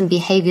feelings and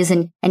behaviors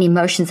and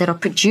emotions that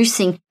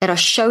are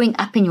showing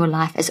up in your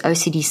life as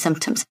OCD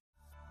symptoms?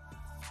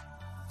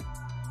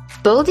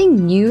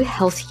 Building new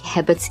healthy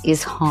habits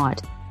is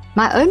hard.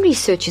 My own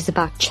research is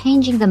about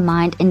changing the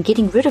mind and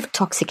getting rid of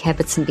toxic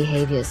habits and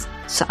behaviors.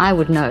 So I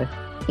would know,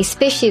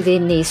 especially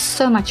when there's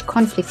so much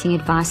conflicting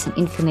advice and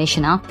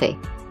information out there.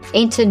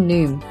 Enter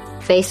Noom.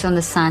 Based on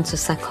the science of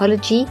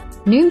psychology,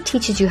 Noom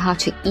teaches you how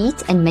to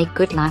eat and make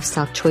good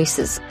lifestyle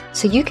choices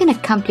so you can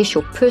accomplish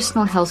your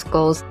personal health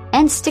goals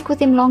and stick with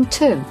them long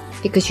term,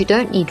 because you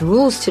don't need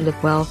rules to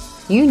live well,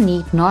 you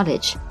need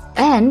knowledge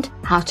and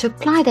how to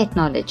apply that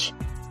knowledge.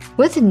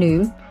 With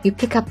Noom, you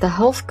pick up the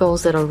health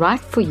goals that are right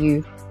for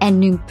you,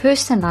 and Noom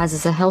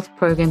personalizes a health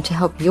program to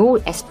help your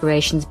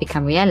aspirations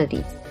become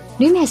reality.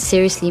 Noom has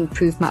seriously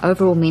improved my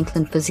overall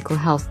mental and physical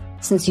health.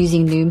 Since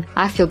using Noom,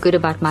 I feel good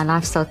about my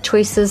lifestyle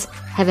choices,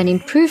 have an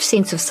improved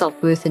sense of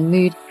self-worth and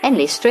mood, and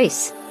less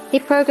stress.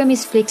 Their program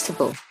is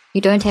flexible.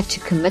 You don't have to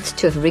commit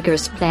to a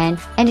rigorous plan,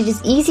 and it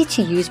is easy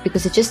to use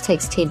because it just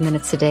takes 10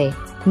 minutes a day.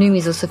 Noom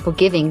is also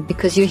forgiving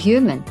because you're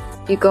human.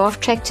 You go off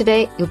track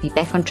today, you'll be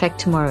back on track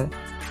tomorrow.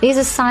 There's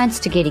a science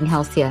to getting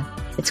healthier.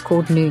 It's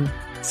called Noom.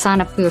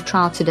 Sign up for your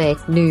trial today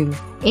at Noom,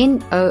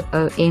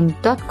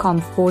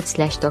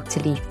 noom.com/Dr.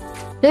 Leaf.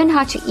 Learn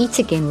how to eat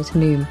again with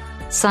Noom.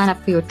 Sign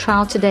up for your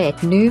trial today at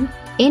Noom,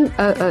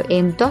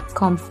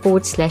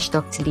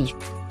 noom.com/Dr. Leaf.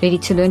 Ready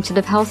to learn to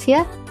live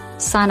healthier?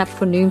 Sign up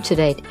for Noom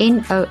today at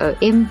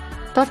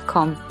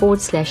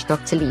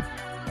noom.com/Dr. Leaf.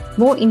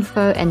 More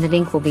info and the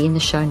link will be in the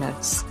show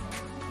notes.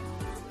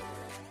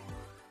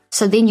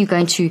 So then you're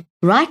going to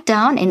write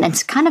down, and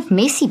it's kind of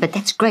messy, but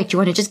that's great. You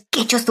want to just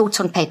get your thoughts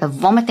on paper,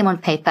 vomit them on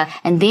paper,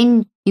 and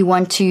then you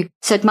want to,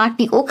 so it might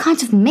be all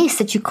kinds of mess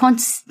that you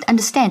can't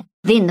understand.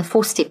 Then the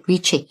 4-step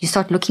recheck, you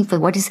start looking for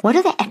what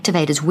are the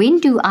activators? When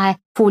do I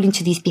fall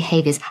into these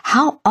behaviors?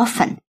 How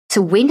often?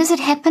 So when does it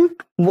happen?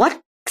 What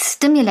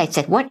stimulates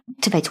it? What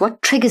activates?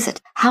 What triggers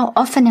it? How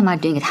often am I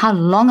doing it? How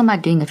long am I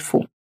doing it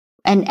for?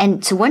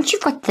 And so once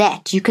you've got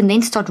that, you can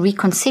then start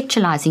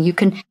reconceptualizing. You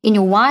can, in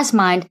your wise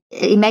mind,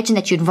 imagine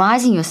that you're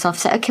advising yourself,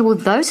 say, okay, well,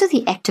 those are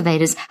the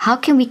activators. How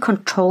can we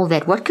control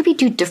that? What could we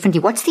do differently?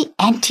 What's the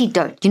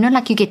antidote? You know,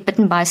 like you get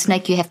bitten by a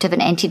snake, you have to have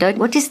an antidote.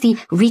 What is the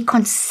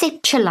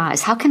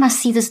reconceptualize? How can I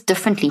see this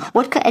differently?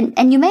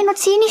 And you may not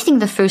see anything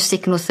the first,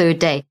 second, or third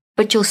day,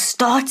 but you'll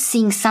start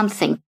seeing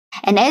something.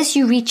 And as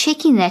you're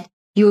rechecking that,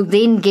 you'll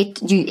then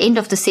you end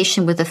off the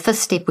session with the 5th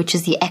step, which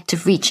is the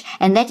active reach.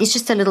 And that is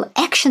just a little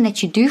action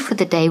that you do for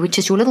the day, which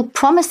is your little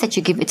promise that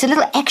you give. It's a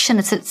little action.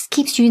 It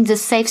keeps you in the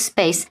safe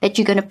space that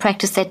you're going to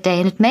practice that day.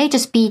 And it may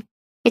just be,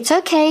 it's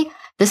okay.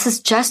 This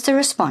is just a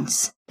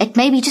response. It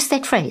may be just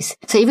that phrase.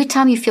 So every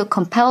time you feel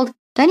compelled,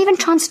 don't even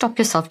try and stop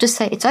yourself. Just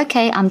say, it's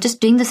okay. I'm just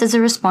doing this as a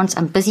response.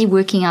 I'm busy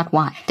working out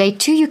why. Day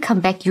 2, you come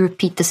back, you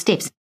repeat the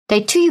steps. Day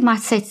 2, you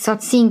might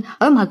start seeing,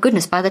 oh my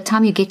goodness, by the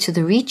time you get to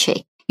the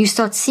recheck, you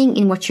start seeing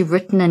in what you've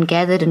written and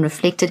gathered and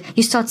reflected,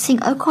 you start seeing,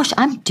 oh gosh,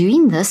 I'm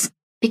doing this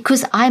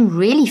because I'm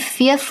really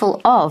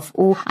fearful of,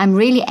 or I'm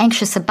really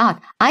anxious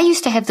about. I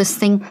used to have this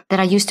thing that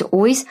I used to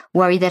always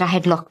worry that I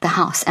had locked the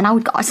house. And I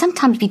would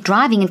sometimes be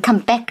driving and come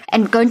back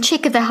and go and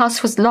check if the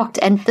house was locked.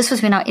 And this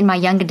was in my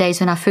younger days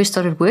when I first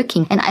started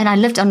working. And I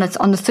lived on the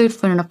 3rd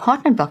floor in an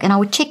apartment block. And I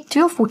would check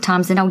 3 or 4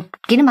 times and I would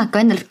get in my go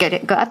and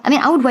go up. I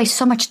mean, I would waste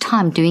so much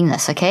time doing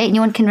this, okay?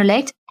 Anyone can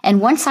relate? And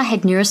once I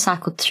had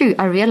neurocycled through,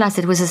 I realized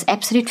it was this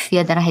absolute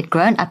fear that I had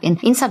grown up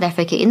in South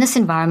Africa, in this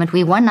environment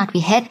where one night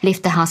we had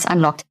left the house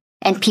unlocked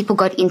and people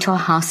got into our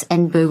house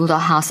and burgled our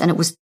house, and it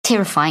was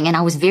terrifying. And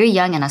I was very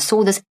young and I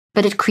saw this,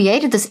 but it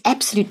created this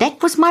absolute,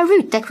 that was my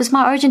root, that was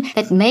my origin,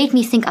 that made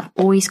me think I've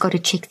always got to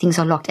check things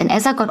are locked. And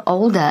as I got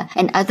older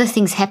and other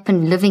things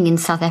happened living in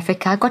South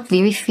Africa, I got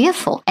very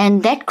fearful.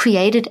 And that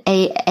created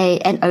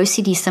an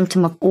OCD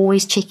symptom of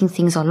always checking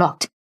things are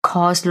locked.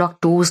 Cars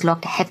locked, doors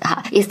locked,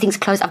 is things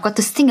closed? I've got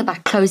this thing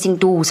about closing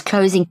doors,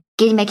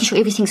 making sure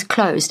everything's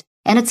closed.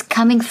 And it's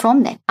coming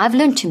from that. I've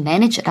learned to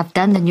manage it. I've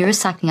done the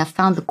neurocycling. I've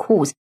found the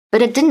cause.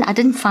 But I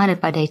didn't find it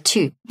by day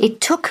 2.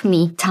 It took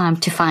me time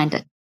to find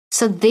it.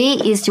 So there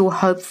is your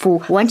hope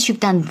for once you've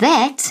done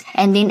that,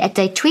 and then at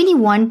day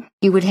 21,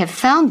 you would have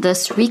found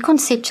this,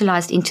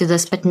 reconceptualized into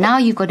this, but now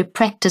you've got to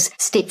practice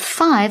step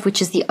 5,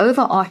 which is the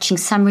overarching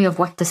summary of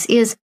what this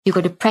is. You've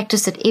got to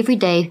practice it every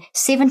day,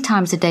 7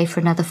 times a day for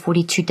another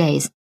 42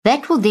 days.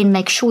 That will then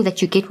make sure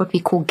that you get what we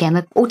call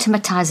gamma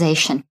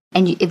automatization.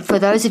 And for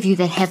those of you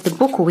that have the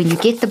book, or when you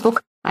get the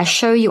book, I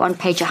show you on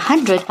page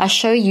 100, I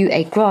show you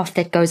a graph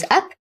that goes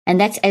up. And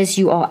that's as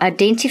you are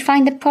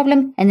identifying the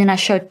problem. And then I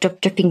show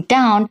it dripping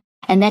down.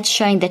 And that's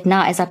showing that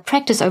now as I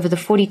practice over the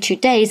 42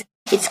 days,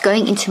 it's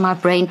going into my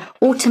brain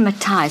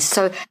automatized.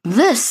 So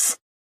this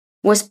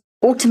was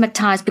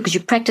automatized because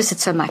you practice it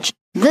so much.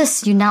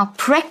 This, you're now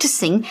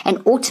practicing and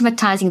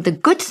automatizing the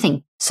good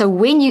thing. So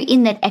when you're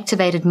in that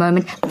activated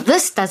moment,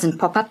 this doesn't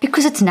pop up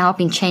because it's now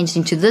been changed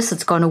into this.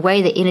 It's gone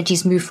away. The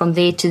energy's moved from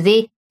there to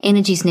there.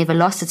 Energy's never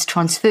lost. It's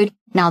transferred.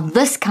 Now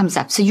this comes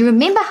up. So you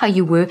remember how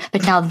you were,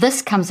 but now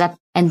this comes up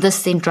and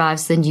this then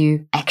drives the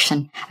new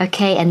action.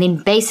 Okay. And then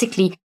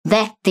basically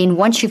then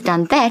once you've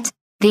done that,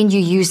 then you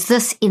use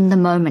this in the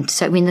moment.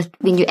 So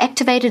when you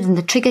activate it and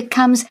the trigger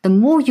comes, the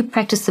more you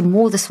practice, the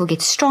more this will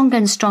get stronger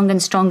and stronger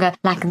and stronger,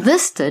 like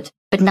this did.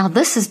 But now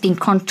this has been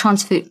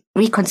transferred,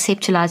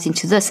 reconceptualized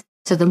into this.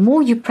 So the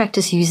more you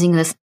practice using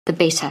this, the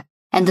better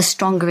and the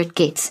stronger it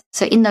gets.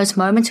 So in those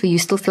moments where you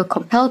still feel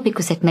compelled,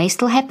 because that may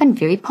still happen,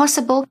 very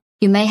possible,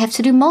 you may have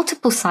to do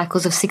multiple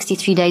cycles of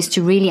 63 days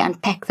to really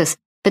unpack this.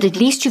 But at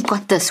least you've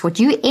got this. What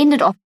you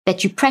ended off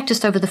that you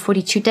practiced over the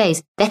 42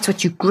 days, that's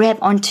what you grab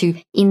onto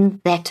in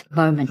that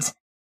moment.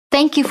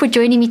 Thank you for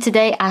joining me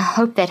today. I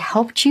hope that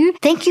helped you.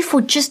 Thank you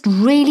for just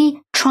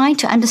really trying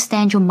to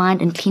understand your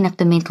mind and clean up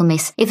the mental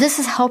mess. If this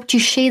has helped you,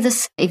 share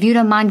this. If you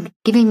don't mind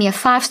giving me a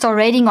 5-star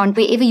rating on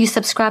wherever you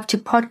subscribe to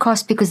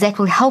podcasts, because that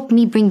will help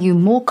me bring you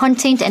more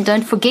content. And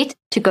don't forget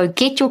to go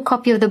get your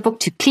copy of the book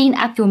to clean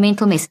up your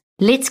mental mess.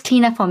 Let's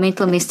clean up our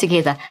mental mess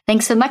together.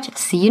 Thanks so much.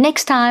 See you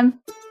next time.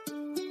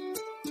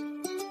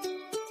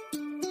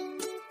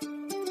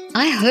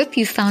 I hope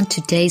you found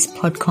today's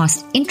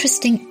podcast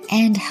interesting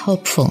and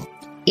helpful.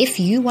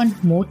 If you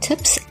want more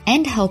tips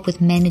and help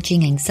with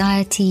managing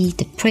anxiety,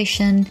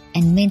 depression,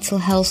 and mental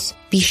health,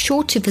 be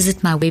sure to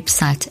visit my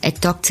website at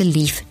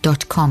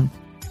drleaf.com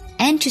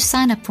and to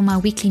sign up for my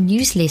weekly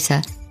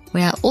newsletter,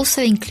 where I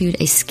also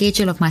include a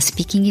schedule of my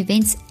speaking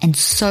events and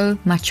so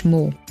much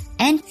more.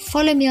 And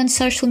follow me on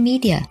social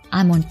media.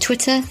 I'm on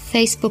Twitter,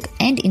 Facebook,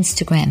 and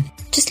Instagram.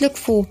 Just look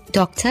for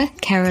Dr.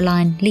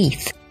 Caroline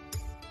Leaf.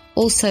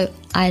 Also,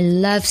 I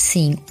love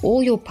seeing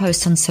all your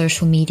posts on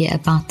social media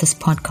about this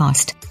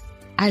podcast.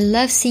 I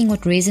love seeing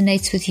what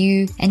resonates with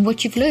you and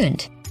what you've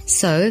learned.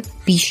 So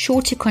be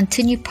sure to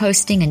continue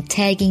posting and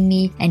tagging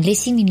me and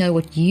letting me know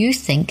what you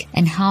think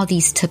and how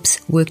these tips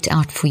worked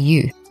out for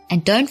you.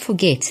 And don't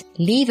forget,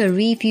 leave a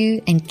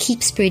review and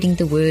keep spreading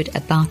the word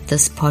about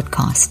this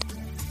podcast.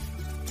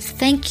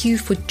 Thank you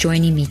for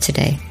joining me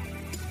today.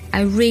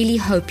 I really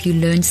hope you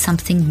learned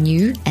something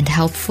new and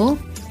helpful.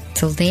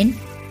 Till then,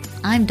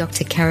 I'm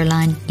Dr.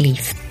 Caroline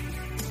Leaf.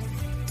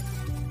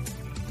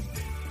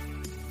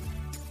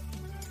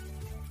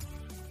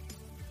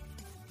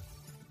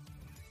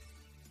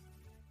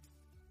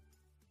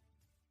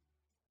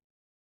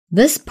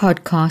 This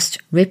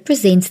podcast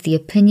represents the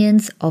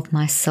opinions of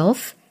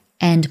myself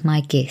and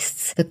my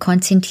guests. The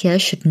content here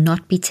should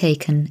not be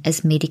taken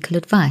as medical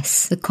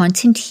advice. The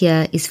content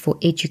here is for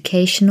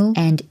educational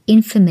and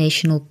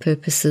informational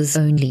purposes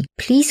only.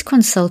 Please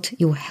consult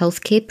your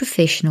healthcare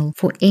professional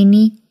for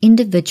any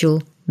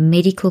individual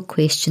medical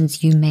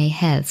questions you may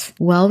have.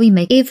 While we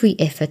make every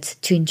effort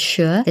to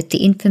ensure that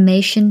the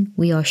information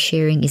we are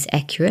sharing is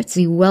accurate,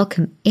 we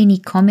welcome any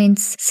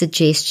comments,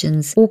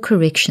 suggestions, or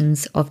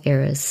corrections of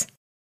errors.